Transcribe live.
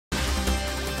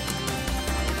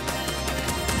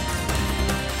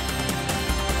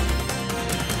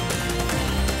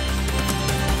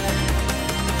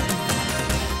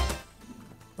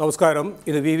നമസ്കാരം.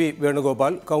 ഇത് V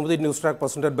Venugopal. Kaumudi ന്യൂസ്ട്രാക്ക്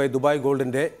presented by Dubai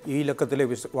ഗോൾഡിൻ്റെ ഈ ലക്കത്തിലെ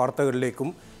വാർത്തകളിലേക്കും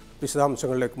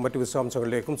മറ്റു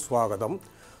വിശദാംശങ്ങളിലേക്കും സ്വാഗതം.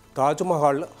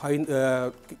 താജ്മഹൽ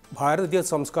ഭാരതീയ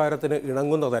സംസ്കാരത്തിന്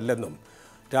ഇണങ്ങുന്നതല്ലെന്നും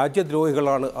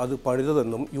രാജ്യദ്രോഹികളാണ് അത്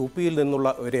പണിതതെന്നും യു.പിയിൽ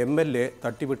നിന്നുള്ള ഒരു MLA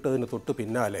തട്ടിവിട്ടതിന് തൊട്ടു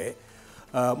പിന്നാലെ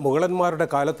മുഗളന്മാരുടെ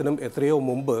കാലത്തിനും എത്രയോ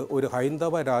മുമ്പ് ഒരു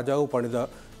ഹൈന്ദവ രാജാവ് പണിത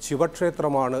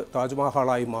ശിവക്ഷേത്രമാണ്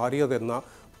താജ്മഹലായി മാറിയതെന്ന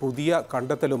പുതിയ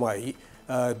കണ്ടെത്തലുമായി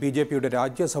BJPയുടെ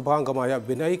രാജ്യസഭാംഗമായ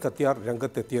വിനയ് കത്യാർ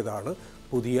രംഗത്തെത്തിയതാണ്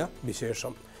പുതിയ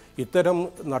വിശേഷം. ഇത്തരം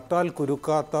നട്ടാൽ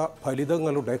കുരുക്കാത്ത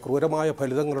ക്രൂരമായ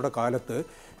ഫലിതങ്ങളുടെ കാലത്ത്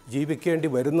ജീവിക്കേണ്ടി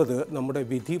വരുന്നത് നമ്മുടെ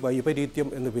വിധി വൈപരീത്യം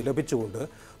എന്ന് വിലപിച്ചുകൊണ്ട്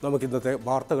നമുക്കിന്നത്തെ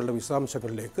വാർത്തകളുടെ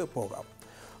വിശദാംശങ്ങളിലേക്ക് പോകാം.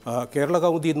 കേരള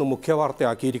കൗമുദി ഇന്ന് മുഖ്യ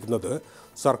വാർത്തയാക്കിയിരിക്കുന്നത്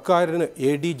സർക്കാരിന്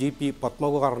ADGP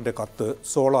പത്മകുമാറിൻ്റെ കത്ത്,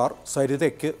 സോളാർ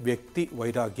സരിതയ്ക്ക് വ്യക്തി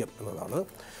വൈരാഗ്യം എന്നതാണ്.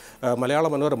 മലയാള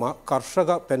മനോരമ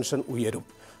കർഷക പെൻഷൻ ഉയരും,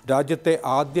 രാജ്യത്തെ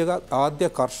ആദ്യ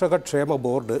കർഷക ക്ഷേമ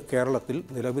ബോർഡ് കേരളത്തിൽ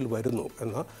നിലവിൽ വരുന്നു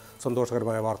എന്ന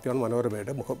സന്തോഷകരമായ വാർത്തയാണ്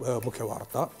മനോരമയുടെ മുഖ്യ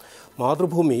വാർത്ത.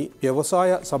 മാതൃഭൂമി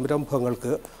വ്യവസായ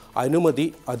സംരംഭങ്ങൾക്ക് അനുമതി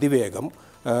അതിവേഗം,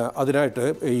 അതിനായിട്ട്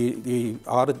ഈ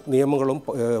 6 നിയമങ്ങളും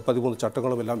 13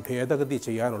 ചട്ടങ്ങളുമെല്ലാം ഭേദഗതി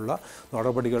ചെയ്യാനുള്ള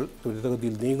നടപടികൾ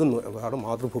ത്വരിതഗതിയിൽ നീങ്ങുന്നു എന്നതാണ്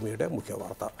മാതൃഭൂമിയുടെ മുഖ്യ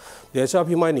വാർത്ത.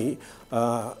 ദേശാഭിമാനി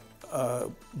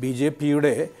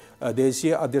BJPയുടെ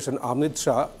ദേശീയ അധ്യക്ഷൻ അമിത്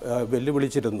ഷാ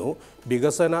വെല്ലുവിളിച്ചിരുന്നു,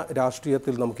 വികസന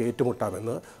രാഷ്ട്രീയത്തിൽ നമുക്ക്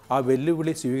ഏറ്റുമുട്ടാമെന്ന്. ആ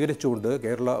വെല്ലുവിളി സ്വീകരിച്ചുകൊണ്ട്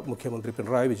കേരള മുഖ്യമന്ത്രി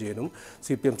പിണറായി വിജയനും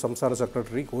CPM സംസ്ഥാന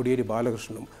സെക്രട്ടറി കോടിയേരി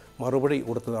ബാലകൃഷ്ണനും മറുപടി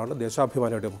കൊടുത്തതാണ്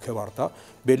ദേശാഭിമാനിയുടെ മുഖ്യവാർത്ത.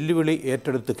 വെല്ലുവിളി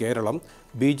ഏറ്റെടുത്ത് കേരളം,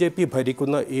 BJP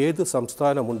ഭരിക്കുന്ന ഏത്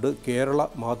സംസ്ഥാനമുണ്ട് കേരള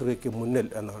മാതൃകയ്ക്ക് മുന്നിൽ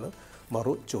എന്നാണ്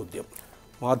മറു ചോദ്യം.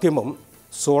 മാധ്യമം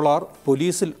സോളാർ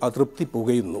പോലീസിൽ അതൃപ്തി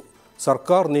പുകയുന്നു,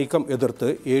 സർക്കാർ നീക്കം എതിർത്ത്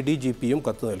ADGPയും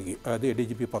കത്ത് നൽകി. അതായത്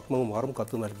ADGP പത്മകുമാറും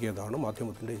കത്ത് നൽകിയതാണ്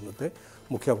മാധ്യമത്തിൻ്റെ ഇന്നത്തെ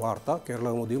മുഖ്യ വാർത്ത. കേരള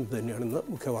കൗമുദിയും തന്നെയാണ് ഇന്ന്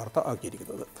മുഖ്യ വാർത്ത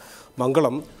ആക്കിയിരിക്കുന്നത്.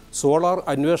 മംഗളം സോളാർ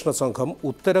അന്വേഷണ സംഘം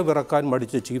ഉത്തരവിറക്കാൻ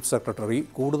മടിച്ച ചീഫ് സെക്രട്ടറി,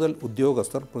 കൂടുതൽ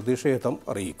ഉദ്യോഗസ്ഥർ പ്രതിഷേധം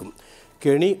അറിയിക്കും.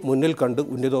 കെണി മുന്നിൽ കണ്ട്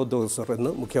ഉന്നതോദ്യോഗസ്ഥർ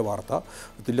എന്ന് മുഖ്യ വാർത്ത.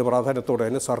 തുല്യ പ്രാധാന്യത്തോടെ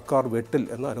തന്നെ സർക്കാർ വെട്ടിൽ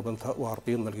എന്ന അനുബന്ധ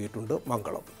വാർത്തയും നൽകിയിട്ടുണ്ട്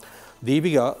മംഗളം.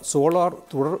 ദീപിക സോളാർ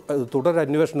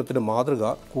തുടരന്വേഷണത്തിന് മാതൃക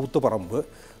കൂത്തുപറമ്പ്,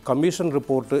 കമ്മീഷൻ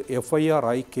റിപ്പോർട്ട് FIR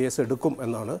ആയി കേസെടുക്കും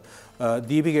എന്നാണ്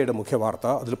ദീപികയുടെ മുഖ്യ വാർത്ത.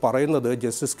 അതിൽ പറയുന്നത്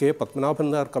justice K. Padmanabhan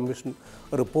Nair commission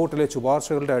റിപ്പോർട്ടിലെ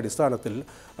ശുപാർശകളുടെ അടിസ്ഥാനത്തിൽ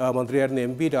മന്ത്രിയായിരുന്ന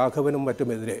MP രാഘവനും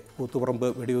മറ്റുമെതിരെ കൂത്തുപറമ്പ്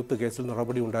വെടിവെപ്പ് കേസിൽ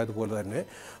നടപടി ഉണ്ടായതുപോലെ തന്നെ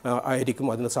ആയിരിക്കും,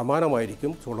 അതിന്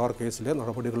സമാനമായിരിക്കും സോളാർ കേസിലെ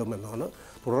നടപടികളും എന്നാണ്,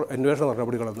 തുടർ അന്വേഷണ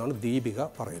നടപടികളെന്നാണ് ദീപിക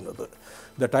പറയുന്നത്.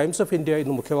 ദ ടൈംസ് ഓഫ് ഇന്ത്യ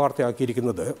ഇന്ന് മുഖ്യ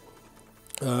വാർത്തയാക്കിയിരിക്കുന്നത്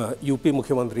UP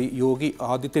മുഖ്യമന്ത്രി യോഗി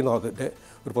ആദിത്യനാഥിൻ്റെ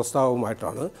ഒരു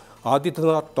പ്രസ്താവവുമായിട്ടാണ്.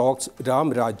 ആദിത്യനാഥ് ടോക്സ് രാം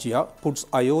രാജ്യ puts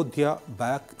Ayodhya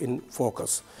back in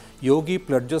focus, Yogi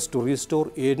pledges to restore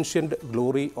ancient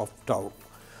glory of town.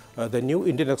 The new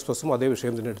Indian എക്സ്പ്രസും അതേ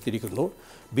വിഷയം തന്നെ എടുത്തിരിക്കുന്നു.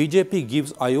 BJP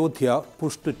gives Ayodhya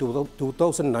push to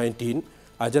 2019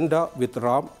 agenda with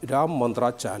Ram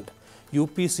Mantra ചാൻഡ്.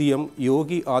 UP CM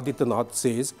Yogi Adityanath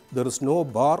says there is no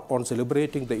bar on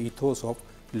celebrating the ഈഥോസ് of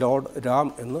Lord Ram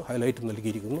എന്ന് highlight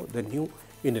നൽകിയിരിക്കുന്നു the new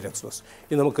Indian express.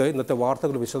 ഇനി നമുക്ക് ഇന്നത്തെ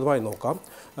വാർത്തകൾ വിശദമായി നോക്കാം.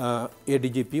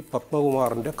 ADGP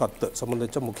പത്മകുമാറിൻ്റെ കത്ത്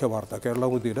സംബന്ധിച്ച മുഖ്യ വാർത്ത, കേരള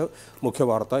കൗമുദിയുടെ മുഖ്യ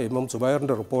വാർത്ത. MM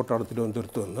സുബൈറിൻ്റെ റിപ്പോർട്ടാണ്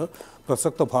തിരുവനന്തപുരത്ത് നിന്ന്.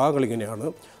 പ്രസക്ത ഭാഗങ്ങൾ ഇങ്ങനെയാണ്.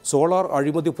 സോളാർ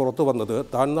അഴിമതി പുറത്തു വന്നത്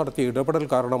താൻ നടത്തിയ ഇടപെടൽ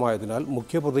കാരണമായതിനാൽ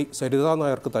മുഖ്യപ്രതി സരിതാ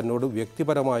നായർക്ക് തന്നോട്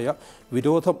വ്യക്തിപരമായ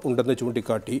വിരോധം ഉണ്ടെന്ന്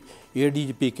ചൂണ്ടിക്കാട്ടി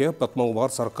ADGP K. പത്മകുമാർ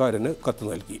സർക്കാരിന് കത്ത്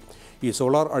നൽകി. ഈ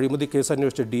സോളാർ അഴിമതി കേസ്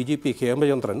അന്വേഷിച്ച DGP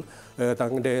ഹേമചന്ദ്രൻ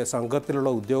തങ്ങളുടെ സംഘത്തിലുള്ള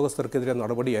ഉദ്യോഗസ്ഥർക്കെതിരെ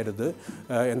നടപടിയായത്,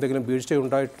 എന്തെങ്കിലും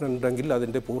വീഴ്ചയുണ്ടായിട്ടുണ്ടെങ്കിൽ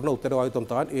അതിൻ്റെ പൂർണ്ണ ഉത്തരവാദിത്വം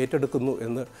താൻ ഏറ്റെടുക്കുന്നു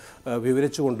എന്ന്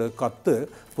വിവരിച്ചുകൊണ്ട് കത്ത്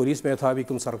പോലീസ്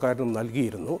മേധാവിക്കും സർക്കാരിനും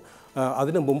നൽകിയിരുന്നു.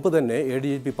 അതിനു മുമ്പ് തന്നെ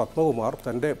ADGP പത്മകുമാർ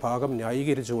തൻ്റെ ഭാഗം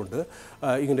ന്യായീകരിച്ചുകൊണ്ട്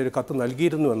ഇങ്ങനൊരു കത്ത്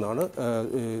നൽകിയിരുന്നുവെന്നാണ്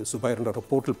സുബൈറിൻ്റെ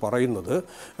റിപ്പോർട്ടിൽ പറയുന്നത്.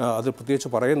 അത് പ്രത്യേകിച്ച്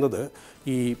പറയുന്നത്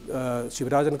ഈ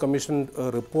ശിവരാജൻ കമ്മീഷൻ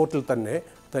റിപ്പോർട്ടിൽ തന്നെ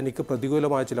തനിക്ക്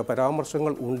പ്രതികൂലമായ ചില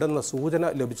പരാമർശങ്ങൾ ഉണ്ടെന്ന സൂചന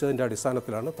ലഭിച്ചതിൻ്റെ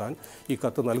അടിസ്ഥാനത്തിലാണ് താൻ ഈ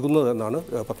കത്ത് നൽകുന്നതെന്നാണ്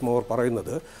പത്മകുമാർ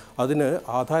പറയുന്നത്. അതിന്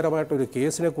ആധാരമായിട്ടൊരു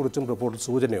കേസിനെക്കുറിച്ചും റിപ്പോർട്ടിൽ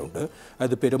സൂചനയുണ്ട്.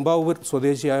 അത് പെരുമ്പാവൂർ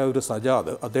സ്വദേശിയായ ഒരു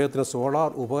സജാദ് അദ്ദേഹത്തിന് സോളാർ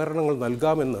ഉപകരണങ്ങൾ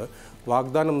നൽകാമെന്ന്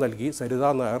വാഗ്ദാനം നൽകി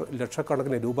സരിതാ നായർ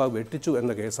ലക്ഷക്കണക്കിന് രൂപ വെട്ടിച്ചു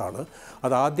എന്ന കേസാണ്.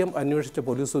 അതാദ്യം അന്വേഷിച്ച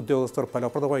പോലീസ് ഉദ്യോഗസ്ഥർ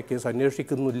ഫലപ്രദമായി കേസ്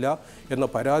അന്വേഷിക്കുന്നില്ല എന്ന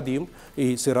പരാതിയും ഈ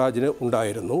സിറാജിന്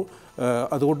ഉണ്ടായിരുന്നു.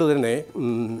 അതുകൊണ്ട് തന്നെ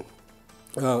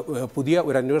പുതിയ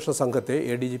ഒരു അന്വേഷണ സംഘത്തെ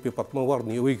ADGP പത്മകുമാർ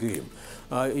നിയോഗിക്കുകയും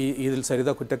ഇതിൽ സരിത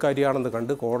കുറ്റക്കാരിയാണെന്ന്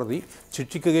കണ്ട് കോടതി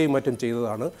ശിക്ഷിക്കുകയും മറ്റും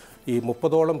ചെയ്തതാണ് ഈ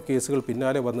 30ഓളം കേസുകൾ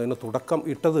പിന്നാലെ വന്നതിന് തുടക്കം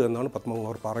ഇട്ടത് എന്നാണ്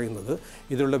പത്മകുമാർ പറയുന്നത്.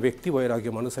 ഇതിലുള്ള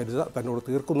വ്യക്തിവൈരാഗ്യമാണ് സരിത തന്നോട്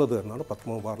തീർക്കുന്നത് എന്നാണ്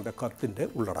പത്മകുമാറിൻ്റെ കത്തിൻ്റെ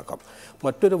ഉള്ളടക്കം.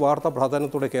 മറ്റൊരു വാർത്ത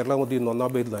പ്രാധാന്യത്തോടെ കേരളമതി ഇന്ന്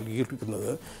ഒന്നാം പേജിൽ നൽകിയിരിക്കുന്നത്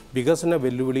വികസന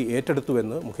വെല്ലുവിളി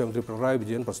ഏറ്റെടുത്തുവെന്ന് മുഖ്യമന്ത്രി പിണറായി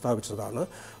വിജയൻ പ്രസ്താവിച്ചതാണ്.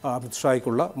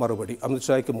 അമിത്ഷായ്ക്കുള്ള മറുപടി,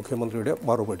 അമിത്ഷായ്ക്ക് മുഖ്യമന്ത്രിയുടെ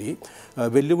മറുപടി,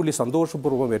 വെല്ലുവിളി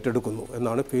സന്തോഷപൂർവ്വം ഏറ്റെടുക്കുന്നു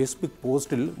എന്നാണ് ഫേസ്ബുക്ക്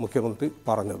പോസ്റ്റിൽ മുഖ്യമന്ത്രി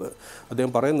പറഞ്ഞത്.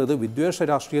 അദ്ദേഹം പറയുന്നത് വിദ്വേഷ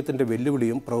രാഷ്ട്രീയത്തിൻ്റെ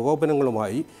വെല്ലുവിളിയും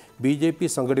പ്രകോപനങ്ങളുമായി BJP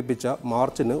സംഘടിപ്പിച്ച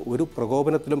മാർച്ചിന് ഒരു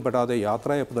പ്രകോപനത്തിലും പെടാതെ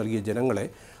യാത്രയപ്പ് നൽകിയ ജനങ്ങളെ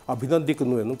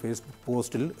അഭിനന്ദിക്കുന്നുവെന്നും ഫേസ്ബുക്ക്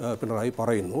പോസ്റ്റിൽ പിണറായി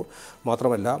പറയുന്നു.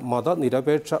 മാത്രമല്ല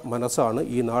മതനിരപേക്ഷ മനസ്സാണ്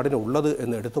ഈ നാടിന് ഉള്ളത്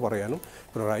എന്ന് എടുത്തു പറയാനും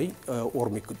പിണറായി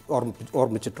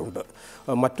ഓർമ്മിച്ചിട്ടുണ്ട്.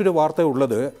 മറ്റൊരു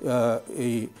വാർത്തയുള്ളത്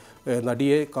ഈ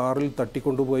നടിയെ കാറിൽ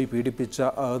തട്ടിക്കൊണ്ടുപോയി പീഡിപ്പിച്ച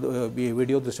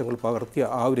വീഡിയോ ദൃശ്യങ്ങൾ പകർത്തിയ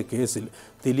ആ ഒരു കേസിൽ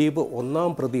ദിലീപ്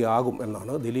 1-ാം പ്രതിയാകും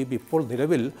എന്നാണ്. ദിലീപ് ഇപ്പോൾ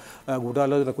നിലവിൽ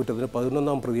ഗൂഢാലോചന കുറ്റത്തിന്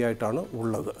 11-ാം പ്രതിയായിട്ടാണ്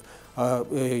ഉള്ളത്.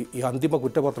 ഈ അന്തിമ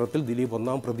കുറ്റപത്രത്തിൽ ദിലീപ്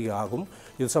 1-ാം പ്രതിയാകും.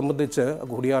 ഇത് സംബന്ധിച്ച്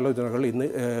കൂടിയാലോചനകൾ ഇന്ന്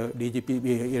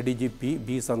ADGP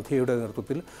B സന്ധ്യയുടെ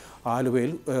നേതൃത്വത്തിൽ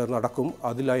ആലുവയിൽ നടക്കും.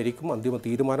 അതിലായിരിക്കും അന്തിമ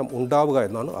തീരുമാനം ഉണ്ടാവുക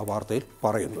എന്നാണ് ആ വാർത്തയിൽ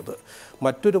പറയുന്നത്.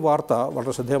 മറ്റൊരു വാർത്ത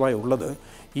വളരെ ശ്രദ്ധേയമായി ഉള്ളത്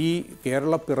ഈ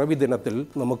കേരള പിറവി ദിനത്തിൽ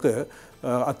നമുക്ക്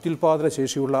അത്യുൽപാദന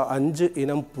ശേഷിയുള്ള 5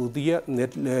 ഇനം പുതിയ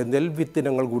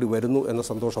നെൽവിത്തിനങ്ങൾ കൂടി വരുന്നു എന്ന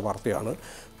സന്തോഷ വാർത്തയാണ്.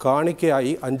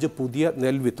 കാണിക്കയായി 5 പുതിയ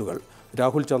നെൽവിത്തുകൾ.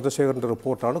 രാഹുൽ ചന്ദ്രശേഖരൻ്റെ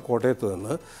റിപ്പോർട്ടാണ് കോട്ടയത്ത്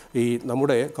നിന്ന്. ഈ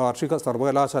നമ്മുടെ കാർഷിക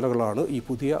സർവകലാശാലകളാണ് ഈ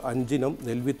പുതിയ 5 ഇനം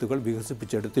നെൽവിത്തുകൾ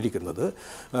വികസിപ്പിച്ചെടുത്തിരിക്കുന്നത്.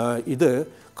 ഇത്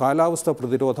കാലാവസ്ഥ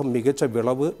പ്രതിരോധം, മികച്ച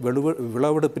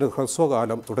വിളവെടുപ്പിന്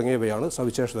ഹ്രസ്വകാലം തുടങ്ങിയവയാണ്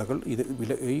സവിശേഷതകൾ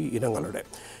ഈ ഇനങ്ങളുടെ.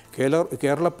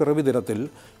 കേരള പിറവി ദിനത്തിൽ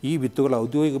ഈ വിത്തുകൾ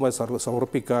ഔദ്യോഗികമായി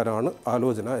സമർപ്പിക്കാനാണ്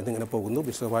ആലോചന എന്നിങ്ങനെ പോകുന്നു.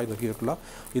 വിശദമായി നൽകിയിട്ടുള്ള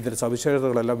ഇതിൻ്റെ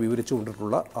സവിശേഷതകളെല്ലാം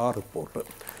വിവരിച്ചുകൊണ്ടിട്ടുള്ള ആ റിപ്പോർട്ട്.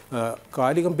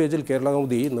 കാലികം പേജിൽ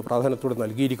കേരളകൗമുദി ഇന്ന് പ്രാധാന്യത്തോടെ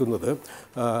നൽകിയിരിക്കുന്നത്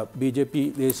BJP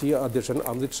ദേശീയ അധ്യക്ഷൻ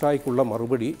അമിത്ഷായ്ക്കുള്ള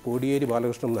മറുപടി കോടിയേരി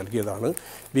ബാലകൃഷ്ണൻ നൽകിയതാണ്.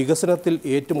 വികസനത്തിൽ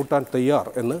ഏറ്റുമുട്ടാൻ തയ്യാർ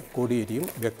എന്ന് കോടിയേരിയും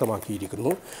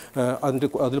വ്യക്തമാക്കിയിരിക്കുന്നു.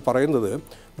 അതിൽ പറയുന്നത്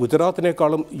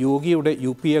ഗുജറാത്തിനേക്കാളും യോഗിയുടെ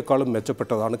UP-യേക്കാളും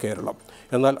മെച്ചപ്പെട്ടതാണ് കേരളം.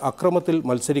 എന്നാൽ അക്രമത്തിൽ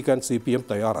മത്സരിക്കാൻ CPM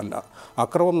തയ്യാറല്ല.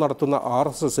 അക്രമം നടത്തുന്ന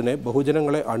RSSനെ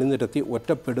ബഹുജനങ്ങളെ അണിനിരത്തി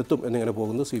ഒറ്റപ്പെടുത്തും എന്നിങ്ങനെ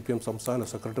പോകുന്നു CPM സംസ്ഥാന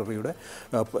സെക്രട്ടറിയുടെ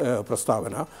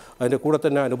പ്രസ്താവന. അതിൻ്റെ കൂടെ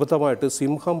തന്നെ അനുബന്ധമായിട്ട്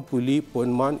സിംഹം, പുലി,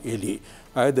 പൊന്മാൻ, എലി,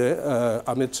 അതായത്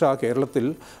അമിത്ഷാ കേരളത്തിൽ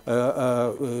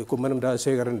കുമ്മനം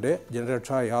രാജശേഖരൻ്റെ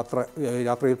ജനരക്ഷാ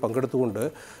യാത്രയിൽ പങ്കെടുത്തുകൊണ്ട്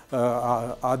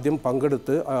ആദ്യം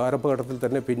പങ്കെടുത്ത് ആരംഭഘട്ടത്തിൽ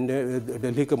തന്നെ പിന്നെ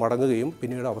ഡൽഹിക്ക് മടങ്ങുകയും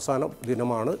പിന്നീട് അവസാന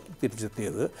ദിനമാണ്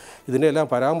തിരിച്ചെത്തിയത്. ഇതിനെല്ലാം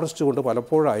പരാമർശിച്ചുകൊണ്ട്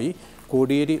പലപ്പോഴായി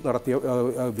കോടിയേരി നടത്തിയ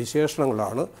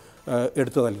വിശേഷണങ്ങളാണ്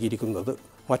എടുത്തു നൽകിയിരിക്കുന്നത്.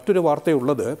 മറ്റൊരു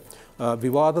വാർത്തയുള്ളത്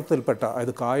വിവാദത്തിൽപ്പെട്ട,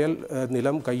 അതായത് കായൽ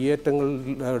നിലം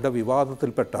കയ്യേറ്റങ്ങളുടെ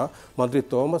വിവാദത്തിൽപ്പെട്ട മന്ത്രി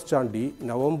തോമസ് ചാണ്ടി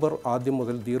നവംബർ ആദ്യം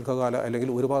മുതൽ ദീർഘകാല അല്ലെങ്കിൽ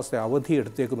 1 മാസത്തെ അവധി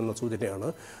എടുത്തേക്കുമെന്ന സൂചനയാണ്.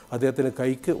 അദ്ദേഹത്തിന്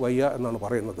കൈക്ക് വയ്യ എന്നാണ്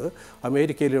പറയുന്നത്.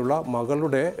 അമേരിക്കയിലുള്ള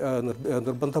മകളുടെ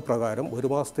നിർബന്ധപ്രകാരം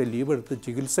 1 മാസത്തെ ലീവ് എടുത്ത്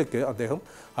ചികിത്സയ്ക്ക് അദ്ദേഹം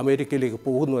അമേരിക്കയിലേക്ക്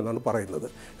പോകുന്നു എന്നാണ് പറയുന്നത്.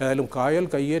 ഏതായാലും കായൽ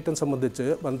കയ്യേറ്റം സംബന്ധിച്ച്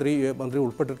മന്ത്രി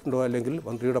ഉൾപ്പെട്ടിട്ടുണ്ടോ അല്ലെങ്കിൽ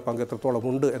മന്ത്രിയുടെ പങ്ക് എത്രത്തോളം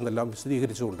ഉണ്ട് എന്നെല്ലാം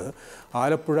വിശദീകരിച്ചുകൊണ്ട്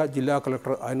ആലപ്പുഴ ജില്ലാ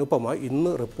കളക്ടർ അനുപമ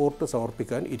ഇന്ന് റിപ്പോർട്ട്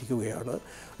സമർപ്പിക്കാൻ ഇരിക്കുകയാണ്.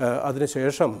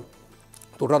 അതിനുശേഷം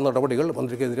തുടർ നടപടികൾ,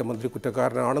 മന്ത്രിക്കെതിരെ മന്ത്രി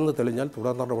കുറ്റക്കാരനാണെന്ന് തെളിഞ്ഞാൽ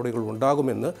തുടർ നടപടികൾ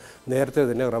ഉണ്ടാകുമെന്ന് നേരത്തെ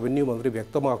തന്നെ റവന്യൂ മന്ത്രി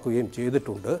വ്യക്തമാക്കുകയും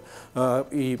ചെയ്തിട്ടുണ്ട്.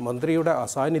 ഈ മന്ത്രിയുടെ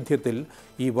അസാന്നിധ്യത്തിൽ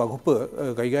ഈ വകുപ്പ്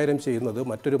കൈകാര്യം ചെയ്യുന്നത്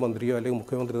മറ്റൊരു മന്ത്രിയോ അല്ലെങ്കിൽ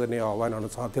മുഖ്യമന്ത്രി തന്നെയോ ആവാനാണ്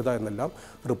സാധ്യത എന്നെല്ലാം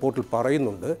റിപ്പോർട്ടിൽ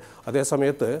പറയുന്നുണ്ട്.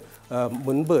 അതേസമയത്ത്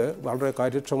മുൻപ് വളരെ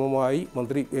കാര്യക്ഷമമായി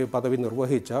മന്ത്രി പദവി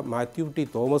നിർവഹിച്ച മാത്യു ടി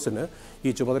തോമസിന്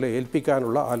ഈ ചുമതല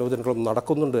ഏൽപ്പിക്കാനുള്ള ആലോചനകളും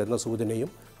നടക്കുന്നുണ്ട് എന്ന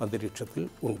സൂചനയും അന്തരീക്ഷത്തിൽ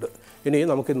ഉണ്ട്. ഇനി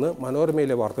നമുക്കിന്ന്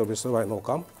മനോരമയിലെ വാർത്തകൾ വിശദമായി നോക്കാം.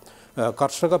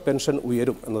 കർഷക പെൻഷൻ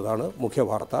ഉയരും എന്നതാണ് മുഖ്യ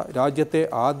വാർത്ത. രാജ്യത്തെ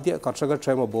ആദ്യ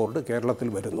കർഷകക്ഷേമ ബോർഡ് കേരളത്തിൽ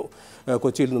വരുന്നു.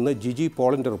 കൊച്ചിയിൽ നിന്ന് ജിജി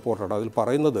പോളിൻ്റെ റിപ്പോർട്ടാണ്. അതിൽ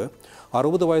പറയുന്നത്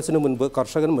 60 വയസ്സിന് മുൻപ്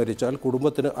കർഷകൻ മരിച്ചാൽ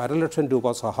കുടുംബത്തിന് 500,000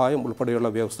 രൂപ സഹായം ഉൾപ്പെടെയുള്ള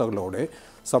വ്യവസ്ഥകളോടെ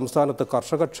സംസ്ഥാനത്ത്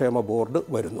കർഷകക്ഷേമ ബോർഡ്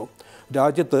വരുന്നു.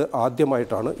 രാജ്യത്ത്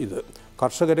ആദ്യമായിട്ടാണ് ഇത്.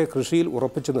 കർഷകരെ കൃഷിയിൽ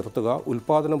ഉറപ്പിച്ചു നിർത്തുക,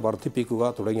 ഉൽപ്പാദനം വർദ്ധിപ്പിക്കുക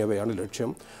തുടങ്ങിയവയാണ്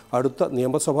ലക്ഷ്യം. അടുത്ത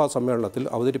നിയമസഭാ സമ്മേളനത്തിൽ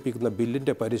അവതരിപ്പിക്കുന്ന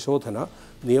ബില്ലിൻ്റെ പരിശോധന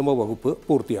നിയമവകുപ്പ്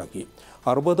പൂർത്തിയാക്കി.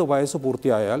 60 വയസ്സ്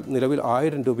പൂർത്തിയായാൽ നിലവിൽ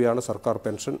 1000 രൂപയാണ് സർക്കാർ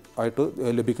പെൻഷൻ ആയിട്ട്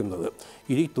ലഭിക്കുന്നത്.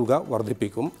 ഈ തുക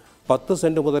വർദ്ധിപ്പിക്കും. 10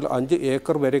 സെൻറ്റ് മുതൽ 5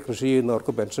 ഏക്കർ വരെ കൃഷി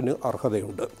ചെയ്യുന്നവർക്ക് പെൻഷന്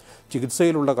അർഹതയുണ്ട്.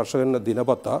 ചികിത്സയിലുള്ള കർഷകന്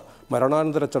ദിനപത്ത,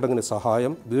 മരണാനന്തര ചടങ്ങിന്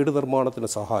സഹായം, വീട് നിർമ്മാണത്തിന്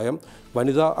സഹായം,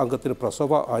 വനിതാ അംഗത്തിന്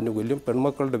പ്രസവ ആനുകൂല്യം,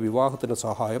 പെൺമക്കളുടെ വിവാഹത്തിന്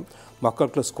സഹായം,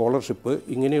 മക്കൾക്ക് സ്കോളർഷിപ്പ്,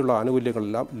 ഇങ്ങനെയുള്ള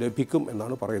ആനുകൂല്യങ്ങളെല്ലാം ലഭിക്കും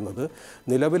എന്നാണ് പറയുന്നത്.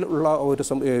 നിലവിലുള്ള ഒരു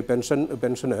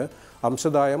പെൻഷന്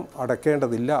അംശദായം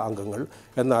അടയ്ക്കേണ്ടതില്ല അംഗങ്ങൾ.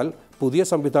 എന്നാൽ പുതിയ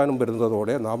സംവിധാനം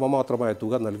വരുന്നതോടെ നാമമാത്രമായ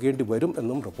തുക നൽകേണ്ടി വരും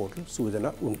എന്നും റിപ്പോർട്ടിൽ സൂചന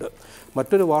ഉണ്ട്.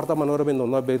 മറ്റൊരു വാർത്ത മനോരമ ഇന്ന്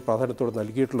 1-ാം പേജ് പ്രാധാന്യത്തോടെ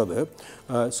നൽകിയിട്ടുള്ളത്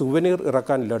സുവനീർ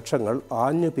ഇറക്കാൻ ലക്ഷങ്ങൾ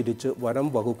ആഞ്ഞു പിരിച്ച് വനം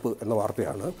വകുപ്പ് എന്ന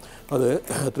വാർത്തയാണ്. അത്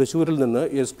തൃശ്ശൂരിൽ നിന്ന്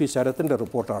SP ശരത്തിൻ്റെ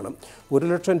റിപ്പോർട്ടാണ്.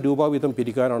 1 ലക്ഷം രൂപ വീതം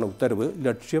പിരിക്കാനാണ് ഉത്തരവ്.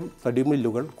 ലക്ഷ്യം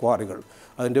തടിമില്ലുകൾ, ക്വാറികൾ.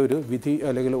 അതിൻ്റെ ഒരു വിധി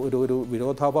അല്ലെങ്കിൽ ഒരു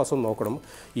വിരോധാഭാസം നോക്കണം.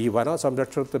 ഈ വന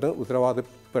സംരക്ഷണത്തിന്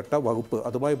ഉത്തരവാദപ്പെട്ട വകുപ്പ്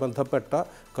അതുമായി ബന്ധപ്പെട്ട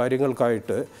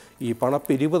കാര്യങ്ങൾക്കായിട്ട് ഈ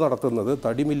പണപ്പിരിവ് നടത്തുന്നത്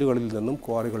തടിമില്ലുകളിൽ നിന്നും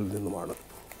ക്വാറികളിൽ നിന്നുമാണ്.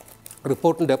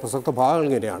 റിപ്പോർട്ടിൻ്റെ പ്രസക്ത ഭാഗങ്ങൾ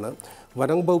ഇങ്ങനെയാണ്.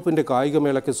 വനം വകുപ്പിൻ്റെ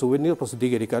കായികമേളയ്ക്ക് സുവനീർ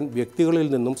പ്രസിദ്ധീകരിക്കാൻ വ്യക്തികളിൽ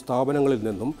നിന്നും സ്ഥാപനങ്ങളിൽ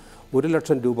നിന്നും 1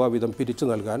 ലക്ഷം രൂപ വീതം പിരിച്ചു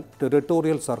നൽകാൻ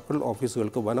ടെറിട്ടോറിയൽ സർക്കിൾ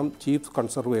ഓഫീസുകൾക്ക് വനം ചീഫ്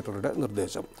കൺസർവേറ്ററുടെ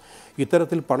നിർദ്ദേശം.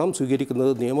 ഇത്തരത്തിൽ പണം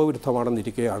സ്വീകരിക്കുന്നത്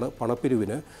നിയമവിരുദ്ധമാണെന്നിരിക്കെയാണ്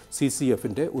പണപ്പിരിവിന്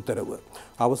CCFൻ്റെ ഉത്തരവ്.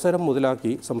 അവസരം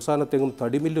മുതലാക്കി സംസ്ഥാനത്തെങ്ങും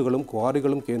തടിമില്ലുകളും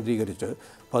ക്വാറികളും കേന്ദ്രീകരിച്ച്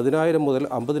 10,000 മുതൽ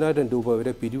 50,000 രൂപ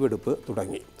വരെ പിരിവെടുപ്പ്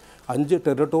തുടങ്ങി. 5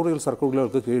 ടെറിട്ടോറിയൽ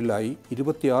സർക്കിളുകൾക്ക് കീഴിലായി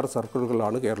 26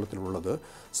 സർക്കിളുകളാണ് കേരളത്തിലുള്ളത്.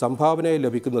 സംഭാവനയായി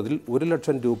ലഭിക്കുന്നതിൽ 1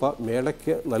 ലക്ഷം രൂപ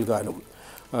മേളയ്ക്ക് നൽകാനും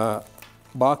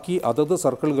ബാക്കി അതത്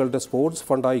സർക്കിളുകളുടെ സ്പോർട്സ്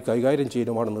ഫണ്ടായി കൈകാര്യം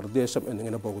ചെയ്യാനുമാണ് നിർദ്ദേശം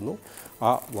എന്നിങ്ങനെ പോകുന്നു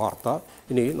ആ വാർത്ത.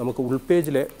 ഇനി നമുക്ക്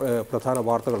ഉൾപേജിലെ പ്രധാന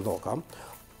വാർത്തകൾ നോക്കാം.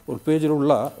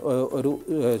 ഉൾപേജിലുള്ള ഒരു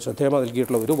ശ്രദ്ധേയമായി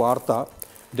നൽകിയിട്ടുള്ള ഒരു വാർത്ത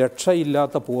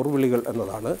രക്ഷയില്ലാത്ത പോർവിളികൾ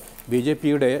എന്നതാണ്.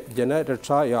 BJPയുടെ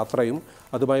ജനരക്ഷായാത്രയും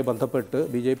അതുമായി ബന്ധപ്പെട്ട്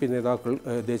BJP നേതാക്കൾ,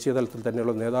 ദേശീയ തലത്തിൽ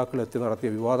തന്നെയുള്ള നേതാക്കൾ എത്തി നടത്തിയ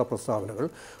വിവാദ പ്രസ്താവനകൾ,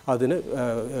 അതിന്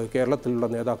കേരളത്തിലുള്ള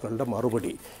നേതാക്കളുടെ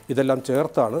മറുപടി, ഇതെല്ലാം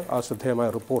ചേർത്താണ് ആ ശ്രദ്ധേയമായ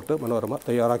റിപ്പോർട്ട് മനോരമ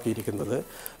തയ്യാറാക്കിയിരിക്കുന്നത്.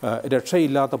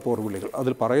 രക്ഷയില്ലാത്ത പോർവിളികൾ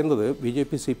അതിൽ പറയുന്നത്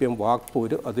BJP CPM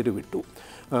വാക്പോര് അതിരുവിട്ടു.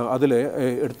 അതിൽ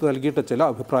എടുത്തു നൽകിയിട്ട് ചില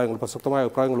അഭിപ്രായങ്ങൾ, പ്രസക്തമായ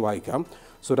അഭിപ്രായങ്ങൾ വായിക്കാം.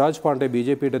 സുരാജ് പാണ്ഡെ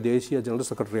BJPയുടെ ദേശീയ ജനറൽ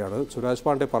സെക്രട്ടറിയാണ്.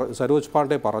 സരോജ്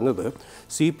പാണ്ഡെ പറഞ്ഞത്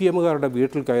CPMകാരുടെ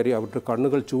വീട്ടിൽ കയറി അവരുടെ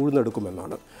കണ്ണുകൾ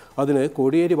ചൂഴ്ന്നെടുക്കുമെന്നാണ്. അതിന്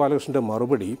കോടിയേരി ബാലകൃഷ്ണൻ്റെ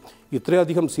മറുപടി,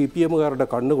 ഇത്രയധികം CPMകാരുടെ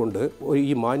കണ്ണുകൊണ്ട്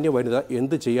ഈ മാന്യ വനിത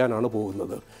എന്ത് ചെയ്യാനാണ്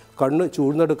പോകുന്നത്? കണ്ണ്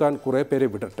ചൂഴ്ന്നെടുക്കാൻ കുറേ പേരെ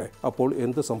വിടട്ടെ, അപ്പോൾ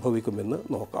എന്ത് സംഭവിക്കുമെന്ന്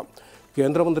നോക്കാം.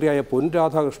 കേന്ദ്രമന്ത്രിയായ പൊൻ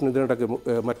രാധാകൃഷ്ണൻ ഇതിനിടയ്ക്ക്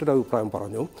മറ്റൊരു അഭിപ്രായം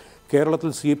പറഞ്ഞു. കേരളത്തിൽ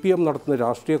CPM നടത്തുന്ന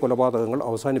രാഷ്ട്രീയ കൊലപാതകങ്ങൾ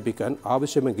അവസാനിപ്പിക്കാൻ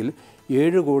ആവശ്യമെങ്കിൽ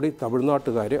 7 കോടി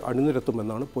തമിഴ്നാട്ടുകാരെ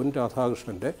അണിനിരത്തുമെന്നാണ് പൊൻ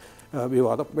രാധാകൃഷ്ണൻ്റെ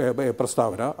വിവാദ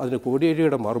പ്രസ്താവന. അതിന്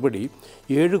കോടിയേരിയുടെ മറുപടി,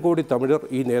 7 കോടി തമിഴർ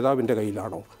ഈ നേതാവിൻ്റെ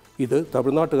കയ്യിലാണോ? ഇത്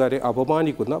തമിഴ്നാട്ടുകാരെ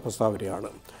അപമാനിക്കുന്ന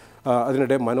പ്രസ്താവനയാണ്.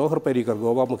 അതിനിടെ മനോഹർ പരീക്കർ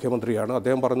ഗോവ മുഖ്യമന്ത്രിയാണ്.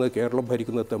 അദ്ദേഹം പറഞ്ഞത് കേരളം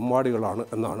ഭരിക്കുന്നത് തെമ്മാടികളാണ്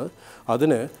എന്നാണ്.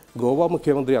 അതിന് ഗോവ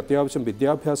മുഖ്യമന്ത്രി അത്യാവശ്യം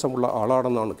വിദ്യാഭ്യാസമുള്ള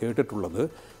ആളാണെന്നാണ് കേട്ടിട്ടുള്ളത്.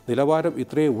 നിലവാരം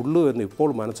ഇത്രയേ ഉള്ളൂ എന്ന്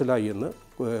ഇപ്പോൾ മനസ്സിലായി എന്ന്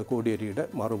കോടിയേരിയുടെ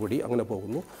മറുപടി. അങ്ങനെ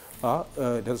പോകുന്നു ആ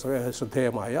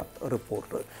ശ്രദ്ധേയമായ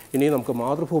റിപ്പോർട്ട്. ഇനി നമുക്ക്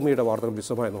മാതൃഭൂമിയുടെ വാർത്തകൾ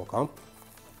വിശദമായി നോക്കാം.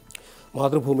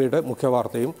 മാതൃഭൂമിയുടെ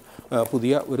മുഖ്യവാർത്തയും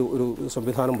പുതിയ ഒരു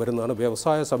സംവിധാനം വരുന്നതാണ്.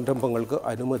 വ്യവസായ സംരംഭങ്ങൾക്ക്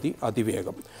അനുമതി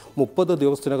അതിവേഗം. 30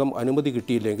 ദിവസത്തിനകം അനുമതി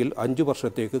കിട്ടിയില്ലെങ്കിൽ 5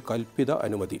 വർഷത്തേക്ക് കൽപ്പിത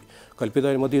അനുമതി. കൽപ്പിത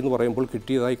അനുമതി എന്ന് പറയുമ്പോൾ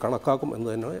കിട്ടിയതായി കണക്കാക്കും എന്ന്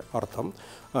തന്നെ അർത്ഥം.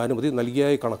 അനുമതി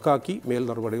നൽകിയായി കണക്കാക്കി മേൽ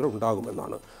നടപടികൾ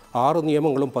ഉണ്ടാകുമെന്നാണ്. 6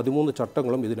 നിയമങ്ങളും 13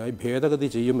 ചട്ടങ്ങളും ഇതിനായി ഭേദഗതി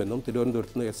ചെയ്യുമെന്നും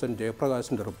തിരുവനന്തപുരത്ത് നിന്ന് SN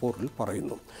ജയപ്രകാശിൻ്റെ റിപ്പോർട്ടിൽ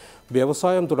പറയുന്നു.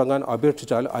 വ്യവസായം തുടങ്ങാൻ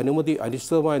അപേക്ഷിച്ചാൽ അനുമതി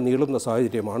അനിശ്ചിതമായി നീളുന്ന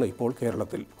സാഹചര്യമാണ് ഇപ്പോൾ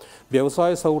കേരളത്തിൽ.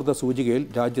 വ്യവസായ സൗഹൃദ സൂചികയിൽ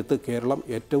രാജ്യത്ത് കേരളം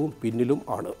ഏറ്റവും പിന്നിലും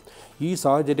ആണ്. ഈ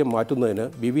സാഹചര്യം മാറ്റുന്നതിന്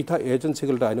വിവിധ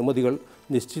ഏജൻസികളുടെ അനുമതികൾ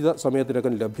നിശ്ചിത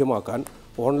സമയത്തിനകം ലഭ്യമാക്കാൻ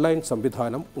ഓൺലൈൻ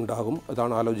സംവിധാനം ഉണ്ടാകും.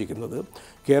 അതാണ് ആലോചിക്കുന്നത്.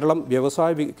 കേരള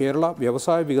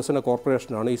വ്യവസായ വികസന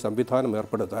കോർപ്പറേഷനാണ് ഈ സംവിധാനം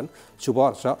ഏർപ്പെടുത്താൻ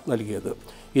ശുപാർശ നൽകിയത്.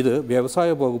 ഇത് വ്യവസായ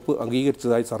വകുപ്പ്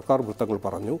അംഗീകരിച്ചതായി സർക്കാർ വൃത്തങ്ങൾ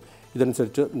പറഞ്ഞു.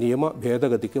 ഇതനുസരിച്ച് നിയമ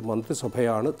ഭേദഗതിക്ക്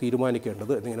മന്ത്രിസഭയാണ്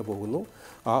തീരുമാനിക്കേണ്ടത് എന്നിങ്ങനെ പോകുന്നു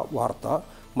ആ വാർത്ത.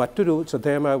 മറ്റൊരു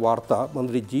ശ്രദ്ധേയമായ വാർത്ത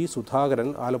മന്ത്രി G. സുധാകരൻ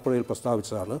ആലപ്പുഴയിൽ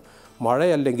പ്രസ്താവിച്ചതാണ്.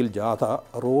 മഴയല്ലെങ്കിൽ ജാഥ,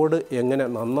 റോഡ് എങ്ങനെ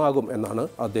നന്നാകും എന്നാണ്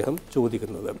അദ്ദേഹം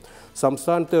ചോദിക്കുന്നത്.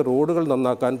 സംസ്ഥാനത്തെ റോഡുകൾ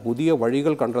നന്നാക്കാൻ പുതിയ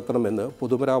വഴികൾ കണ്ടെത്തണമെന്ന്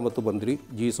പൊതുമരാമത്ത് മന്ത്രി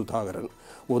G. സുധാകരൻ.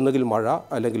 ഒന്നുകിൽ മഴ,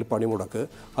 അല്ലെങ്കിൽ പണിമുടക്ക്,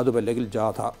 അതുമല്ലെങ്കിൽ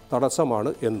ജാഥ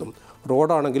തടസ്സമാണ് എന്നും.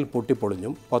 റോഡാണെങ്കിൽ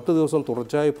പൊട്ടിപ്പൊളിഞ്ഞും 10 ദിവസം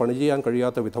തുടർച്ചയായി പണി ചെയ്യാൻ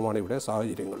കഴിയാത്ത വിധമാണ് ഇവിടെ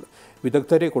സാഹചര്യങ്ങൾ.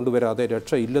 വിദഗ്ധരെ കൊണ്ടുവരാതെ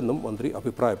രക്ഷയില്ലെന്നും മന്ത്രി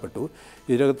അഭിപ്രായപ്പെട്ടു.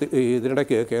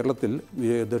 ഇതിനിടയ്ക്ക് കേരളത്തിൽ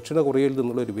ദക്ഷിണ കൊറിയയിൽ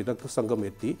നിന്നുള്ളൊരു വിദഗ്ധ സംഘം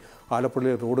എത്തി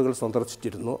ആലപ്പുഴയിലെ റോഡുകൾ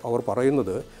സന്ദർശിച്ചിരുന്നു. അവർ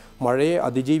പറയുന്നത് മഴയെ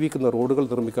അതിജീവിക്കുന്ന റോഡുകൾ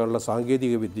നിർമ്മിക്കാനുള്ള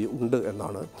സാങ്കേതിക വിദ്യ ഉണ്ട്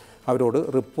എന്നാണ്. അവരോട്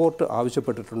റിപ്പോർട്ട്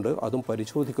ആവശ്യപ്പെട്ടിട്ടുണ്ട്, അതും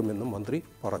പരിശോധിക്കുമെന്നും മന്ത്രി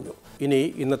പറഞ്ഞു. ഇനി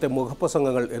ഇന്നത്തെ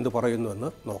മുഖപ്രസംഗങ്ങൾ എന്ത്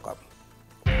പറയുന്നുവെന്ന് നോക്കാം.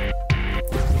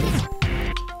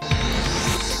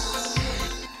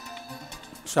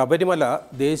 ശബരിമല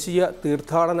ദേശീയ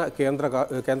തീർത്ഥാടന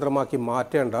കേന്ദ്രമാക്കി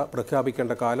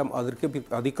പ്രഖ്യാപിക്കേണ്ട കാലം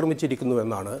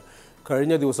അതിക്രമിച്ചിരിക്കുന്നുവെന്നാണ്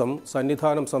കഴിഞ്ഞ ദിവസം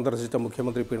സന്നിധാനം സന്ദർശിച്ച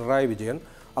മുഖ്യമന്ത്രി പിണറായി വിജയൻ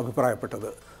അഭിപ്രായപ്പെട്ടത്.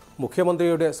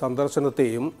 മുഖ്യമന്ത്രിയുടെ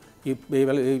സന്ദർശനത്തെയും ഈ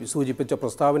സൂചിപ്പിച്ച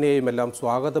പ്രസ്താവനയെയുമെല്ലാം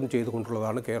സ്വാഗതം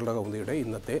ചെയ്തുകൊണ്ടുള്ളതാണ് കേരള കൗമുദിയുടെ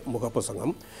ഇന്നത്തെ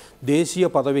മുഖപ്രസംഗം. ദേശീയ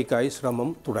പദവിക്കായി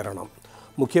ശ്രമം തുടരണം.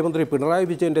 മുഖ്യമന്ത്രി പിണറായി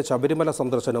വിജയൻ്റെ ശബരിമല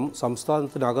സന്ദർശനം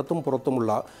സംസ്ഥാനത്തിനകത്തും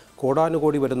പുറത്തുമുള്ള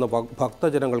കോടാനുകോടി വരുന്ന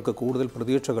ഭക്തജനങ്ങൾക്ക് കൂടുതൽ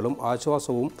പ്രതീക്ഷകളും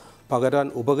ആശ്വാസവും പകരാൻ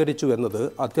ഉപകരിച്ചു എന്നത്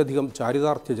അത്യധികം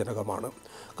ചാരിതാർത്ഥ്യജനകമാണ്.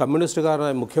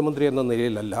 കമ്മ്യൂണിസ്റ്റുകാരനായ മുഖ്യമന്ത്രി എന്ന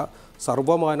നിലയിലല്ല,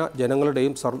 സർവമാന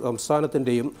ജനങ്ങളുടെയും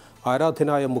സംസ്ഥാനത്തിൻ്റെയും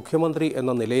ആരാധ്യനായ മുഖ്യമന്ത്രി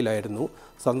എന്ന നിലയിലായിരുന്നു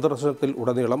സന്ദർശനത്തിൽ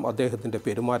ഉടനീളം അദ്ദേഹത്തിൻ്റെ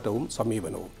പെരുമാറ്റവും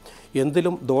സമീപനവും.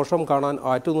 എന്തിലും ദോഷം കാണാൻ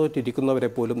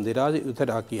ആറ്റുനോറ്റിരിക്കുന്നവരെ പോലും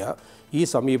നിരായുധരാക്കിയ ഈ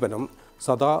സമീപനം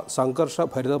സദാ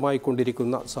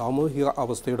സംഘർഷഭരിതമായിക്കൊണ്ടിരിക്കുന്ന സാമൂഹിക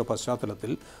അവസ്ഥയുടെ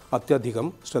പശ്ചാത്തലത്തിൽ അത്യധികം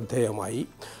ശ്രദ്ധേയമായി.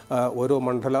 ഓരോ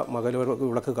മണ്ഡല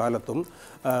മകരവിളക്ക് കാലത്തും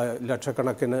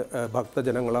ലക്ഷക്കണക്കിന്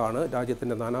ഭക്തജനങ്ങളാണ്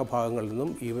രാജ്യത്തിൻ്റെ നാനാഭാഗങ്ങളിൽ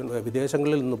നിന്നും ഈവൻ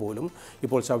വിദേശങ്ങളിൽ നിന്ന് പോലും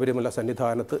ഇപ്പോൾ ശബരിമല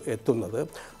സന്നിധാനത്ത് എത്തുന്നത്.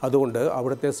 അതുകൊണ്ട്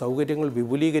അവിടുത്തെ സൗകര്യങ്ങൾ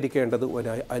വിപുലീകരിക്കേണ്ടത്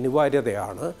ഒരു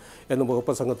അനിവാര്യതയാണ് എന്ന്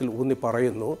മുഖപ്രസംഗത്തിൽ ഊന്നി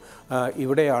പറയുന്നു.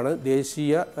 ഇവിടെയാണ്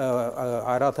ദേശീയ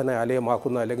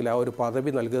ആരാധനാലയമാക്കുന്ന അല്ലെങ്കിൽ ആ ഒരു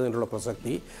പദവി നൽകുന്നതിനുള്ള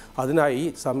പ്രസക്തി. അതിനായി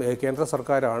കേന്ദ്ര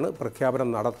സർക്കാരാണ് പ്രഖ്യാപനം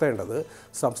നടത്തേണ്ടത്.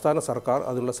 സംസ്ഥാന സർക്കാർ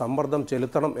അതിനുള്ള സമ്മർദ്ദം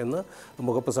ചെലുത്തണം എന്ന്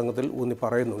മുഖപ്രസംഗത്തിൽ ഊന്നി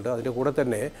പറയുന്നുണ്ട്. അതിൻ്റെ കൂടെ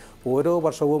തന്നെ ഓരോ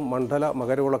വർഷവും മണ്ഡല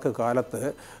മകരവിളക്ക് കാലത്ത്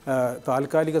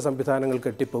താൽക്കാലിക സംവിധാനങ്ങൾ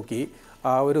കെട്ടിപ്പൊക്കി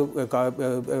ആ ഒരു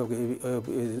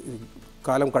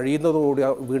കാലം കഴിയുന്നതോടുകൂടി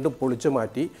വീണ്ടും പൊളിച്ചു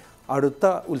മാറ്റി അടുത്ത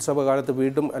ഉത്സവകാലത്ത്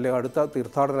വീണ്ടും അല്ലെങ്കിൽ അടുത്ത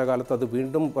തീർത്ഥാടന കാലത്ത് അത്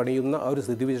വീണ്ടും പണിയുന്ന ആ ഒരു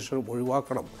സ്ഥിതിവിശേഷം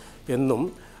ഒഴിവാക്കണം എന്നും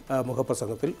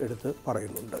മുഖപ്രസംഗത്തിൽ എടുത്ത്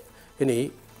പറയുന്നുണ്ട്. ഇനി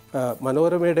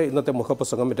മനോരമയുടെ ഇന്നത്തെ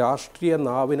മുഖപ്രസംഗം രാഷ്ട്രീയ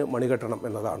നാവിന് മണികെട്ടണം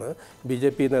എന്നതാണ്.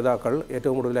 BJP നേതാക്കൾ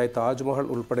ഏറ്റവും കൂടുതലായി താജ്മഹൽ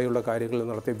ഉൾപ്പെടെയുള്ള കാര്യങ്ങളിൽ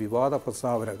നടത്തിയ വിവാദ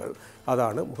പ്രസ്താവനകൾ,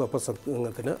 അതാണ്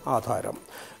മുഖപ്രസംഗത്തിന് ആധാരം.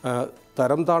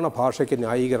 തരംതാണ ഭാഷയ്ക്ക്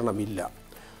ന്യായീകരണമില്ല.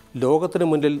 ലോകത്തിന്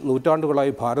മുന്നിൽ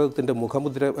നൂറ്റാണ്ടുകളായി ഭാരതത്തിൻ്റെ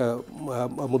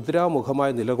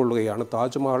മുദ്രാമുഖമായി നിലകൊള്ളുകയാണ്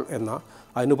താജ്മഹൽ എന്ന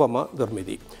അനുപമ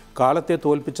നിർമ്മിതി. കാലത്തെ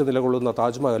തോൽപ്പിച്ച് നിലകൊള്ളുന്ന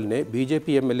താജ്മഹലിനെ BJP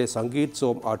MLA സംഗീത്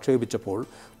സോം ആക്ഷേപിച്ചപ്പോൾ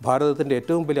ഭാരതത്തിൻ്റെ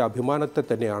ഏറ്റവും വലിയ അഭിമാനത്തെ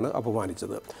തന്നെയാണ്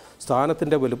അപമാനിച്ചത്.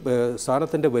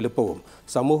 സ്ഥാനത്തിൻ്റെ വലുപ്പവും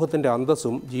സമൂഹത്തിൻ്റെ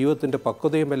അന്തസ്സും ജീവിതത്തിൻ്റെ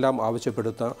പക്വതയുമെല്ലാം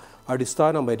ആവശ്യപ്പെടുന്ന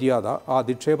അടിസ്ഥാന മര്യാദ ആ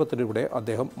അധിക്ഷേപത്തിലൂടെ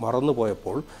അദ്ദേഹം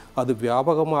മറന്നുപോയപ്പോൾ അത്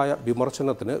വ്യാപകമായ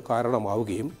വിമർശനത്തിന്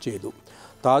കാരണമാവുകയും ചെയ്തു.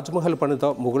 താജ്മഹൽ പണിത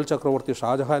മുഗൾ ചക്രവർത്തി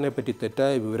ഷാജഹാനെപ്പറ്റി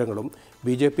തെറ്റായ വിവരങ്ങളും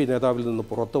BJP നേതാവിൽ നിന്ന്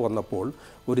പുറത്തു വന്നപ്പോൾ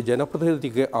ഒരു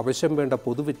ജനപ്രതിനിധിക്ക് ആവശ്യം വേണ്ട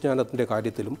പൊതുവിജ്ഞാനത്തിൻ്റെ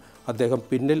കാര്യത്തിലും അദ്ദേഹം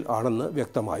പിന്നിൽ ആണെന്ന്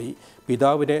വ്യക്തമായി.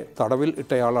 പിതാവിനെ തടവിൽ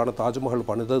ഇട്ടയാളാണ് താജ്മഹൽ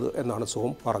പണിതത് എന്നാണ്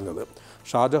സോം പറഞ്ഞത്.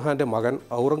 ഷാജഹാൻ്റെ മകൻ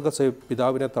ഔറംഗസേബ്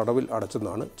പിതാവിനെ തടവിൽ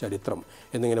അടച്ചെന്നാണ് ചരിത്രം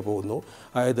എന്നിങ്ങനെ പോകുന്നു.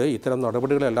 അതായത് ഇത്തരം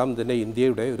നടപടികളെല്ലാം തന്നെ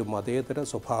ഇന്ത്യയുടെ ഒരു മതേതര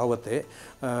സ്വഭാവത്തെ,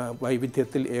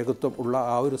 വൈവിധ്യത്തിൽ ഏകത്വം ഉള്ള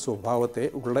ആ ഒരു സ്വഭാവത്തെ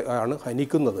ആണ്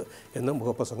ഹനിക്കുന്നത് എന്ന്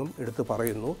മുഖപ്രസംഗം എടുത്തു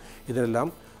പറയുന്നു. ഇതിനെല്ലാം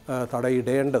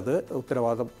തടയിടേണ്ടത്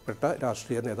ഉത്തരവാദപ്പെട്ട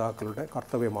രാഷ്ട്രീയ നേതാക്കളുടെ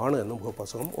കർത്തവ്യമാണ് എന്ന്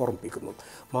മുഖപ്രസംഗം ഓർമ്മിപ്പിക്കുന്നു.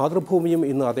 മാതൃഭൂമിയും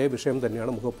ഇന്ന് അതേ വിഷയം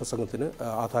തന്നെയാണ് മുഖപ്രസംഗത്തിന്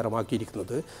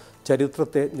ആധാരമാക്കിയിരിക്കുന്നത്.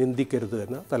 ചരിത്രത്തെ നിന്ദിക്കരുത്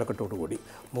എന്ന തലക്കെട്ടോടുകൂടി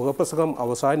മുഖപ്രസംഗം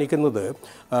അവസാനിക്കുന്നത്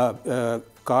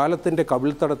കാലത്തിൻ്റെ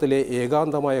കവിൾത്തടത്തിലെ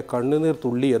ഏകാന്തമായ കണ്ണുനീർ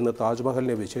തുള്ളി എന്ന്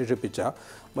താജ്മഹലിനെ വിശേഷിപ്പിച്ച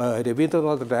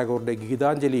രവീന്ദ്രനാഥ് ടാഗോറിൻ്റെ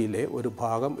ഗീതാഞ്ജലിയിലെ ഒരു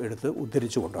ഭാഗം എടുത്ത്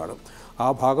ഉദ്ധരിച്ചുകൊണ്ടാണ്. ആ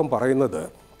ഭാഗം പറയുന്നത്,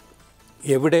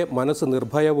 എവിടെ മനസ്സ്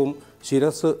നിർഭയവും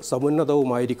ശിരസ്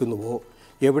സമുന്നതവുമായിരിക്കുന്നുവോ,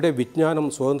 എവിടെ വിജ്ഞാനം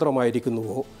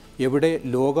സ്വതന്ത്രമായിരിക്കുന്നുവോ, എവിടെ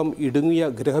ലോകം ഇടുങ്ങിയ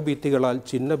ഗ്രഹഭിത്തികളാൽ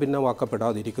ഛിന്ന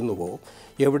ഭിന്നമാക്കപ്പെടാതിരിക്കുന്നുവോ,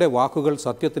 എവിടെ വാക്കുകൾ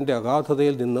സത്യത്തിൻ്റെ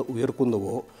അഗാധതയിൽ നിന്ന്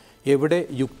ഉയർക്കുന്നുവോ, എവിടെ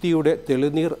യുക്തിയുടെ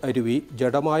തെളിനീർ അരുവി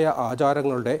ജഡമായ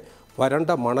ആചാരങ്ങളുടെ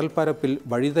വരണ്ട മണൽപ്പരപ്പിൽ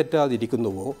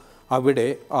വഴിതെറ്റാതിരിക്കുന്നുവോ, അവിടെ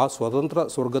ആ സ്വതന്ത്ര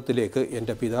സ്വർഗത്തിലേക്ക്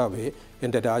എൻ്റെ പിതാവേ,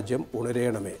 എൻ്റെ രാജ്യം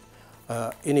ഉണരേണമേ.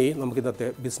 ഇനി നമുക്കിന്നത്തെ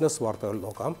ബിസിനസ് വാർത്തകൾ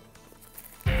നോക്കാം.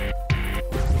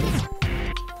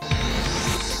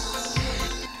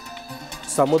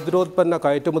 സമുദ്രോത്പന്ന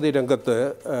കയറ്റുമതി രംഗത്ത്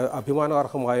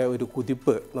അഭിമാനാർഹമായ ഒരു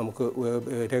കുതിപ്പ് നമുക്ക്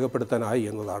രേഖപ്പെടുത്താനായി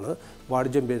എന്നതാണ്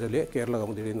വാണിജ്യം പേജിലെ കേരള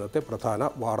കൗമുദിയുടെ ഇന്നത്തെ പ്രധാന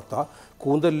വാർത്ത.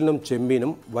 കൂന്തലിനും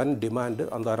ചെമ്മീനും വൻ ഡിമാൻഡ്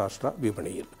അന്താരാഷ്ട്ര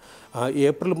വിപണിയിൽ.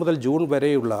 ഏപ്രിൽ മുതൽ ജൂൺ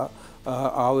വരെയുള്ള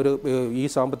ഈ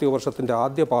സാമ്പത്തിക വർഷത്തിൻ്റെ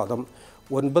ആദ്യ പാദം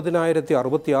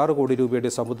 9,066 കോടി രൂപയുടെ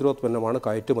സമുദ്രോത്പന്നമാണ്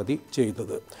കയറ്റുമതി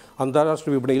ചെയ്തത്. അന്താരാഷ്ട്ര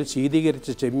വിപണിയിൽ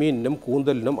ശീതീകരിച്ച ചെമ്മീനിനും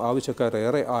കൂന്തലിനും ആവശ്യക്കാർ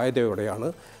ഏറെ ആയതോടെയാണ്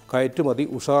കയറ്റുമതി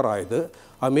ഉഷാറായത്.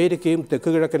 അമേരിക്കയും തെക്ക്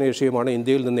കിഴക്കൻ ഏഷ്യയുമാണ്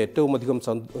ഇന്ത്യയിൽ നിന്ന് ഏറ്റവും അധികം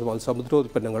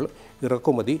സമുദ്രോൽപ്പന്നങ്ങൾ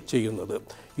ഇറക്കുമതി ചെയ്യുന്നത്.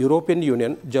 യൂറോപ്യൻ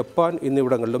യൂണിയൻ, ജപ്പാൻ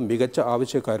എന്നിവിടങ്ങളിലും മികച്ച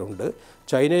ആവശ്യക്കാരുണ്ട്.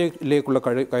 ചൈനയിലേക്കുള്ള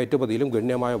കയറ്റുമതിയിലും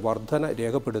ഗണ്യമായ വർധന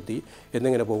രേഖപ്പെടുത്തി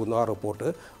എന്നിങ്ങനെ പോകുന്നു ആ റിപ്പോർട്ട്.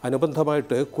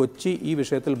 അനുബന്ധമായിട്ട് കൊച്ചി ഈ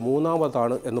വിഷയത്തിൽ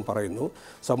മൂന്നാമതാണ് എന്ന് പറയുന്നു.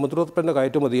 സമുദ്രോൽപ്പന്ന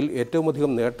കയറ്റുമതിയിൽ ഏറ്റവും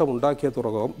അധികം നേട്ടമുണ്ടാക്കിയ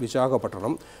തുറമുഖം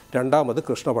വിശാഖപട്ടണം, രണ്ടാമത്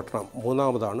കൃഷ്ണപട്ടണം,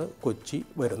 മൂന്നാമതാണ് കൊച്ചി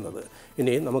വരുന്നത്.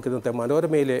 ഇനി നമുക്കിന്നത്തെ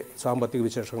മനോരമയിലെ സാമ്പത്തിക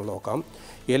വിശേഷങ്ങൾ നോക്കാം.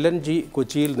 LNG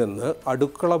കൊച്ചിയിൽ നിന്ന്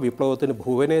അടുക്കള വിപ്ലവത്തിന്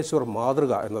ഭുവനേശ്വർ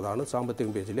മാതൃക എന്നതാണ് സാമ്പത്തിക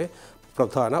പേജിലെ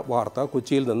പ്രധാന വാർത്ത.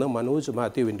 കൊച്ചിയിൽ നിന്ന് മനോജ്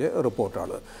മാത്യുവിൻ്റെ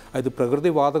റിപ്പോർട്ടാണ്. അത്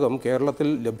പ്രകൃതിവാതകം കേരളത്തിൽ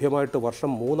ലഭ്യമായിട്ട്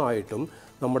വർഷം 3 ആയിട്ടും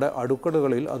നമ്മുടെ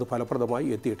അടുക്കളകളിൽ അത് ഫലപ്രദമായി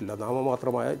എത്തിയിട്ടില്ല.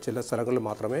 നാമമാത്രമായ ചില സ്ഥലങ്ങളിൽ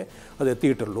മാത്രമേ അത്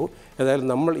എത്തിയിട്ടുള്ളൂ. ഏതായാലും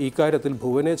നമ്മൾ ഈ കാര്യത്തിൽ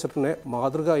ഭുവനേശ്വറിനെ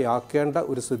മാതൃകയാക്കേണ്ട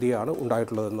ഒരു സ്ഥിതിയാണ്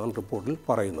ഉണ്ടായിട്ടുള്ളതെന്നാണ് റിപ്പോർട്ടിൽ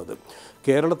പറയുന്നത്.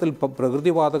 കേരളത്തിൽ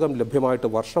പ്രകൃതിവാതകം ലഭ്യമായിട്ട്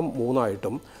വർഷം 3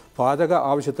 ആയിട്ടും പാചക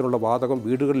ആവശ്യത്തിനുള്ള വാതകം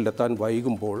വീടുകളിലെത്താൻ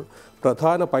വൈകുമ്പോൾ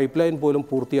പ്രധാന പൈപ്പ് ലൈൻ പോലും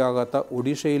പൂർത്തിയാകാത്ത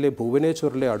ഒഡീഷയിലെ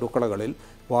ഭുവനേശ്വറിലെ അടുക്കളകളിൽ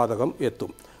വാതകം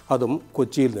എത്തും, അതും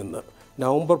കൊച്ചിയിൽ നിന്ന്.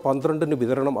 നവംബർ 12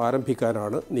 വിതരണം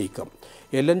ആരംഭിക്കാനാണ് നീക്കം.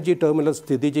 LNG ടെർമിനൽ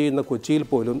സ്ഥിതി ചെയ്യുന്ന കൊച്ചിയിൽ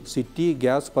പോലും സിറ്റി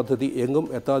ഗ്യാസ് പദ്ധതി എങ്ങും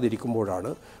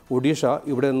എത്താതിരിക്കുമ്പോഴാണ് ഒഡീഷ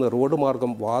ഇവിടെ നിന്ന് റോഡ്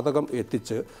മാർഗം വാതകം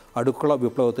എത്തിച്ച് അടുക്കള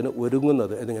വിപ്ലവത്തിന്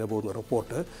ഒരുങ്ങുന്നത് എന്നിങ്ങനെ പോകുന്ന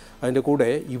റിപ്പോർട്ട്. അതിൻ്റെ കൂടെ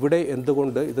ഇവിടെ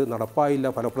എന്തുകൊണ്ട് ഇത് നടപ്പായില്ല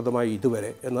ഫലപ്രദമായി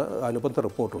ഇതുവരെ എന്ന അനുബന്ധ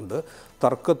റിപ്പോർട്ടുണ്ട്.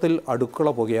 തർക്കത്തിൽ അടുക്കള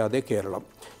പുകയാതെ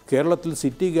കേരളത്തിൽ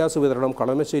സിറ്റി ഗ്യാസ് വിതരണം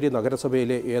കളമശ്ശേരി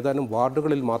നഗരസഭയിലെ ഏതാനും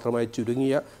വാർഡുകളിൽ മാത്രമായി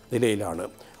ചുരുങ്ങിയ നിലയിലാണ്.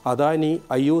 അദാനി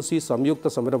IOC സംയുക്ത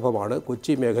സംരംഭമാണ്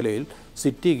കൊച്ചി മേഖലയിൽ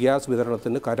സിറ്റി ഗ്യാസ്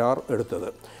വിതരണത്തിന് കരാർ എടുത്തത്.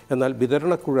 എന്നാൽ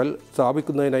വിതരണക്കുഴൽ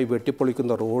സ്ഥാപിക്കുന്നതിനായി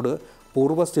വെട്ടിപ്പൊളിക്കുന്ന റോഡ്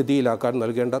പൂർവ്വസ്ഥിതിയിലാക്കാൻ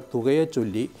നൽകേണ്ട തുകയെ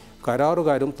ചൊല്ലി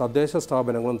കരാറുകാരും തദ്ദേശ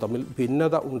സ്ഥാപനങ്ങളും തമ്മിൽ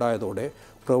ഭിന്നത ഉണ്ടായതോടെ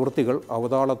പ്രവൃത്തികൾ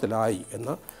അവതാളത്തിലായി എന്ന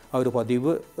ഒരു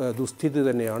പതിവ് ദുസ്ഥിതി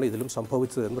തന്നെയാണ് ഇതിലും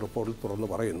സംഭവിച്ചതെന്ന് റിപ്പോർട്ടിൽ തുറന്നു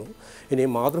പറയുന്നു. ഇനി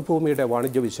മാതൃഭൂമിയുടെ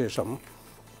വാണിജ്യ വിശേഷം,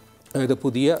 അതായത്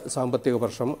പുതിയ സാമ്പത്തിക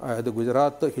വർഷം, അതായത്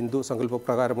ഗുജറാത്ത് ഹിന്ദു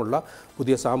സങ്കല്പപ്രകാരമുള്ള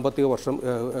പുതിയ സാമ്പത്തിക വർഷം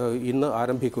ഇന്ന്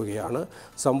ആരംഭിക്കുകയാണ്.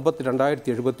 സമ്പത്ത്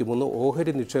 2073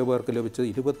 ഓഹരി നിക്ഷേപകർക്ക് ലഭിച്ചത്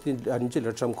 25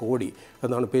 ലക്ഷം കോടി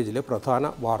എന്നാണ് പേജിലെ പ്രധാന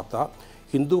വാർത്ത.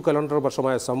 ഹിന്ദു കലണ്ടർ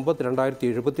വർഷമായ സമ്പത്ത്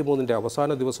 2073 അവസാന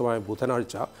ദിവസമായ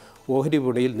ബുധനാഴ്ച ഓഹരി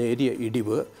വിപണിയിൽ നേരിയ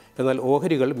ഇടിവ്. എന്നാൽ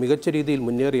ഓഹരികൾ മികച്ച രീതിയിൽ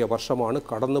മുന്നേറിയ വർഷമാണ്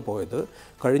കടന്നു പോയത്.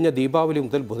 കഴിഞ്ഞ ദീപാവലി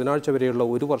മുതൽ ബുധനാഴ്ച വരെയുള്ള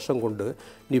ഒരു വർഷം കൊണ്ട്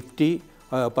നിഫ്റ്റി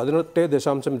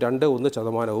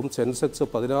 18.21%, സെൻസെക്സ്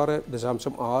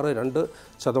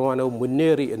 16.62%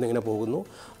 മുന്നേറി എന്നിങ്ങനെ പോകുന്നു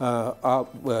ആ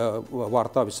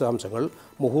വാർത്താ വിശദാംശങ്ങൾ.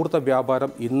 മുഹൂർത്ത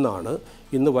വ്യാപാരം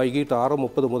ഇന്ന് വൈകിട്ട്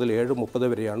 6:30 മുതൽ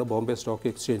 7:30 വരെയാണ് ബോംബെ സ്റ്റോക്ക്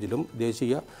എക്സ്ചേഞ്ചിലും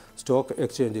ദേശീയ സ്റ്റോക്ക്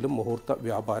എക്സ്ചേഞ്ചിലും മുഹൂർത്ത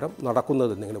വ്യാപാരം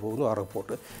നടക്കുന്നത് എന്നിങ്ങനെ പോകുന്നു ആ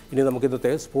റിപ്പോർട്ട്. ഇനി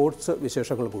നമുക്കിന്നത്തെ സ്പോർട്സ്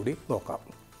വിശേഷങ്ങൾ കൂടി നോക്കാം.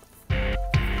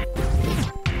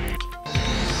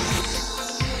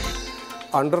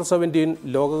 അണ്ടർ-17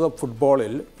 ലോകകപ്പ്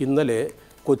ഫുട്ബോളിൽ ഇന്നലെ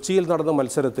കൊച്ചിയിൽ നടന്ന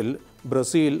മത്സരത്തിൽ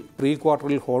ബ്രസീൽ പ്രീ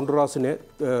ക്വാർട്ടറിൽ ഹോണ്ടുറാസിനെ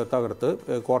തകർത്ത്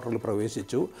ക്വാർട്ടറിൽ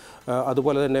പ്രവേശിച്ചു.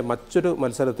 അതുപോലെ തന്നെ മറ്റൊരു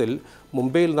മത്സരത്തിൽ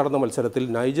മുംബൈയിൽ നടന്ന മത്സരത്തിൽ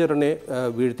നൈജറിനെ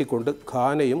വീഴ്ത്തിക്കൊണ്ട്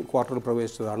ഘാനയും ക്വാർട്ടറിൽ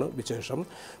പ്രവേശിച്ചതാണ് വിശേഷം.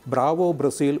 ബ്രാവോ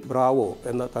ബ്രസീൽ ബ്രാവോ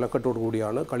എന്ന തലക്കെട്ടോടു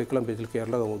കൂടിയാണ് കളിക്കളം പേജിൽ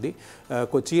കേരള കൗമുദി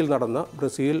കൊച്ചിയിൽ നടന്ന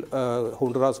ബ്രസീൽ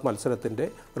ഹോണ്ടുറാസ് മത്സരത്തിൻ്റെ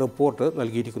റിപ്പോർട്ട്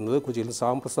നൽകിയിരിക്കുന്നത്. കൊച്ചിയിൽ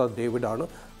സാം പ്രസാദ് ഡേവിഡാണ്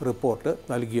റിപ്പോർട്ട്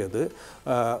നൽകിയത്.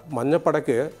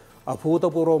 മഞ്ഞപ്പടയ്ക്ക്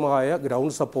അഭൂതപൂർവമായ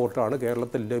ഗ്രൗണ്ട് സപ്പോർട്ടാണ്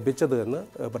കേരളത്തിൽ ലഭിച്ചത് എന്ന്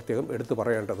പ്രത്യേകം എടുത്തു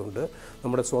പറയേണ്ടതുണ്ട്.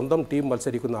 നമ്മുടെ സ്വന്തം ടീം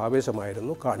മത്സരിക്കുന്ന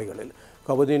ആവേശമായിരുന്നു കാണികളിൽ.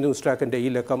 കൗമുദി ന്യൂസ്ട്രാക്കിൻ്റെ ഈ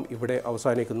ലക്കം ഇവിടെ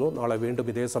അവസാനിക്കുന്നു. നാളെ വീണ്ടും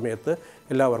ഇതേ സമയത്ത്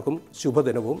എല്ലാവർക്കും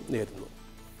ശുഭദിനവും നേരുന്നു.